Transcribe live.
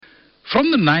From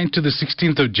the 9th to the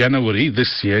 16th of January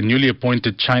this year, newly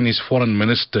appointed Chinese Foreign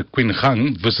Minister Qin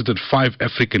Gang visited 5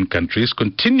 African countries,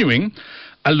 continuing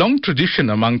a long tradition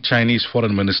among Chinese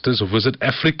foreign ministers who visit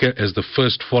Africa as the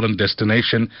first foreign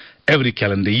destination every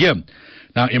calendar year.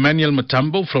 Now, Emmanuel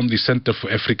Matambo from the Center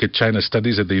for Africa-China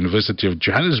Studies at the University of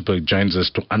Johannesburg joins us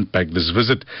to unpack this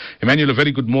visit. Emmanuel, a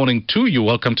very good morning to you.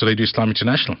 Welcome to Radio Islam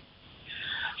International.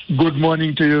 Good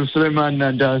morning to you, Suleiman,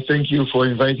 and thank you for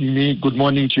inviting me. Good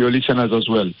morning to your listeners as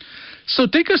well. So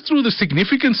take us through the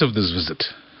significance of this visit.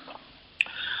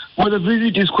 Well, the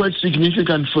visit is quite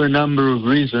significant for a number of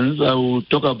reasons. I will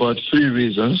talk about 3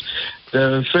 reasons.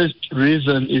 The first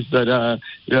reason is that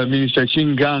Minister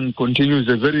Qin Gang continues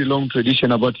a very long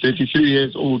tradition, about 33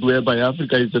 years old, whereby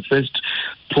Africa is the first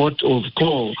port of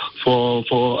call for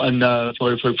a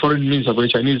foreign minister, for a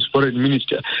Chinese foreign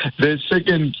minister. The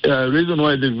second reason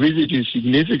why the visit is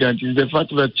significant is the fact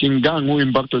that Qin Gang, who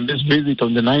embarked on this visit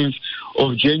on the 9th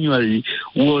of January,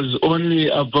 was only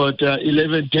about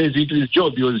 11 days into his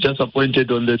job. He was just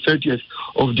appointed on the 30th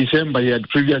of December. He had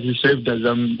previously served as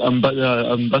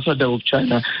ambassador of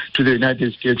China to the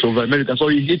United States of America. So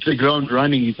he hit the ground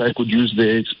running, if I could use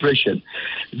the expression.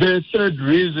 The third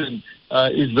reason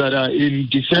is that in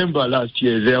December last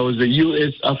year, there was a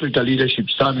U.S.-Africa Leadership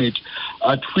Summit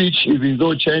at which, even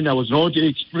though China was not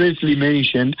expressly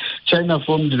mentioned, China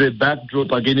formed the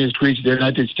backdrop against which the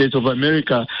United States of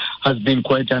America has been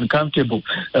quite uncomfortable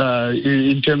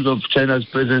in terms of China's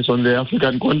presence on the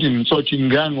African continent. So Qin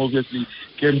Gang obviously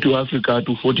came to Africa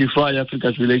to fortify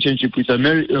Africa's relationship with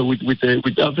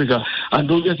Africa, and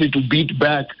obviously to beat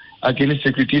back against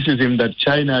the criticism that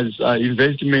China's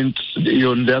investments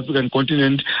on the African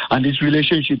continent and its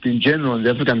relationship in general on the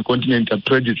African continent are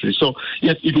predatory. So,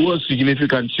 yes, it was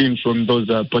significant seen from those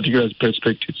particular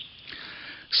perspectives.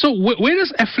 So where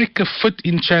does Africa fit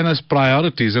in China's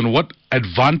priorities, and what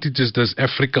advantages does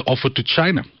Africa offer to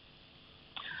China?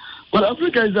 Well,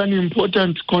 Africa is an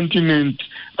important continent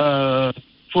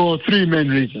for 3 main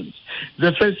reasons.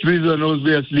 The first reason,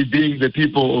 obviously, being the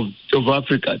people of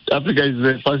Africa. Africa is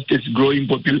the fastest growing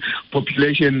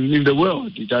population in the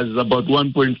world. It has about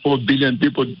 1.4 billion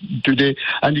people today,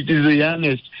 and it is the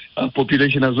youngest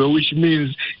population as well, which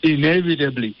means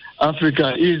inevitably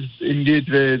Africa is indeed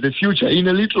the future, in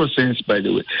a literal sense, by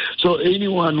the way. So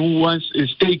anyone who wants a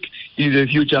stake in the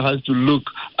future has to look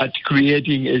at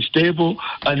creating a stable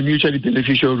and mutually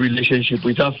beneficial relationship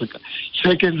with Africa.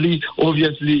 Secondly,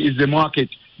 obviously, is the market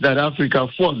that Africa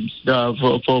forms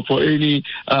for any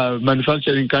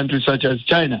manufacturing country such as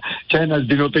China. China has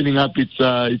been opening up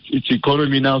its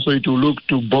economy now, so it will look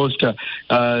to bolster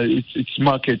its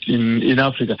market in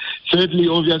Africa. Thirdly,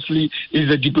 obviously, is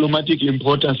the diplomatic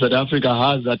importance that Africa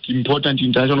has at important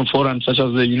international forums such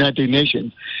as the United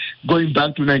Nations. Going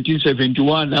back to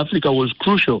 1971, Africa was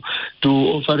crucial to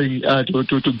offering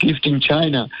to gifting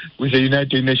China with the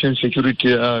United Nations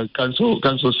Security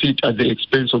Council seat at the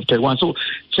expense of Taiwan. So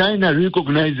China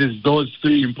recognizes those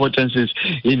 3 importances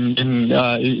in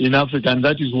Africa, and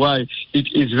that is why it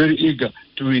is very eager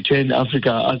to retain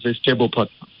Africa as a stable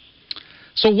partner.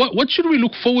 So what should we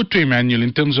look forward to, Emmanuel,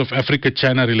 in terms of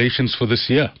Africa-China relations for this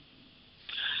year?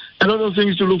 A lot of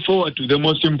things to look forward to. The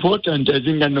most important, I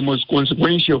think, and the most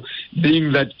consequential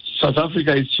being that South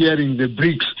Africa is chairing the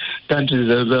BRICS countries,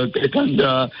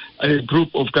 a group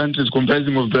of countries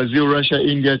comprising of Brazil, Russia,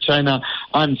 India, China,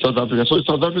 and South Africa. So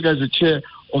South Africa is the chair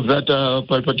of that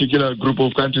particular group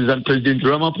of countries, and President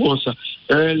Ramaphosa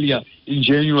earlier in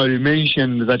January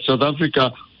mentioned that South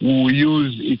Africa will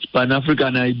use its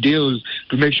Pan-African ideals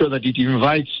to make sure that it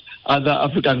invites other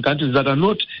African countries that are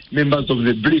not members of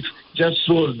the BRICS, just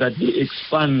so that they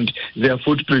expand their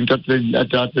footprint at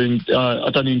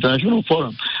an international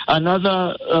forum.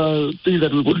 Another thing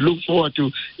that we could look forward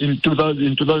to in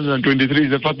 2023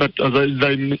 is the fact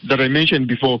that I mentioned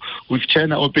before, with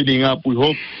China opening up, we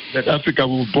hope that Africa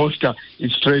will bolster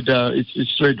its trade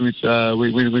with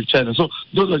China. So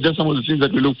those are just some of the things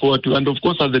that we look forward to. And of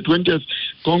course, at the 20th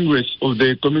Congress of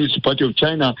the Communist Party of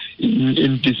China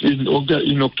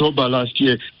in October last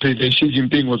year, President Xi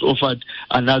Jinping was offered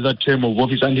another term of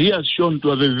office, and he has shown to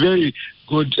have a very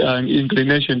good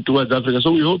inclination towards Africa.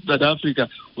 So we hope that Africa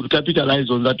will capitalize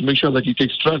on that to make sure that it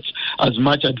extracts as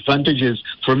much advantages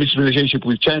from its relationship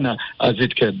with China as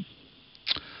it can.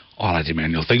 All right,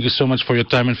 Emmanuel. Thank you so much for your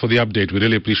time and for the update. We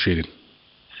really appreciate it.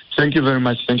 Thank you very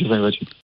much. Thank you very much.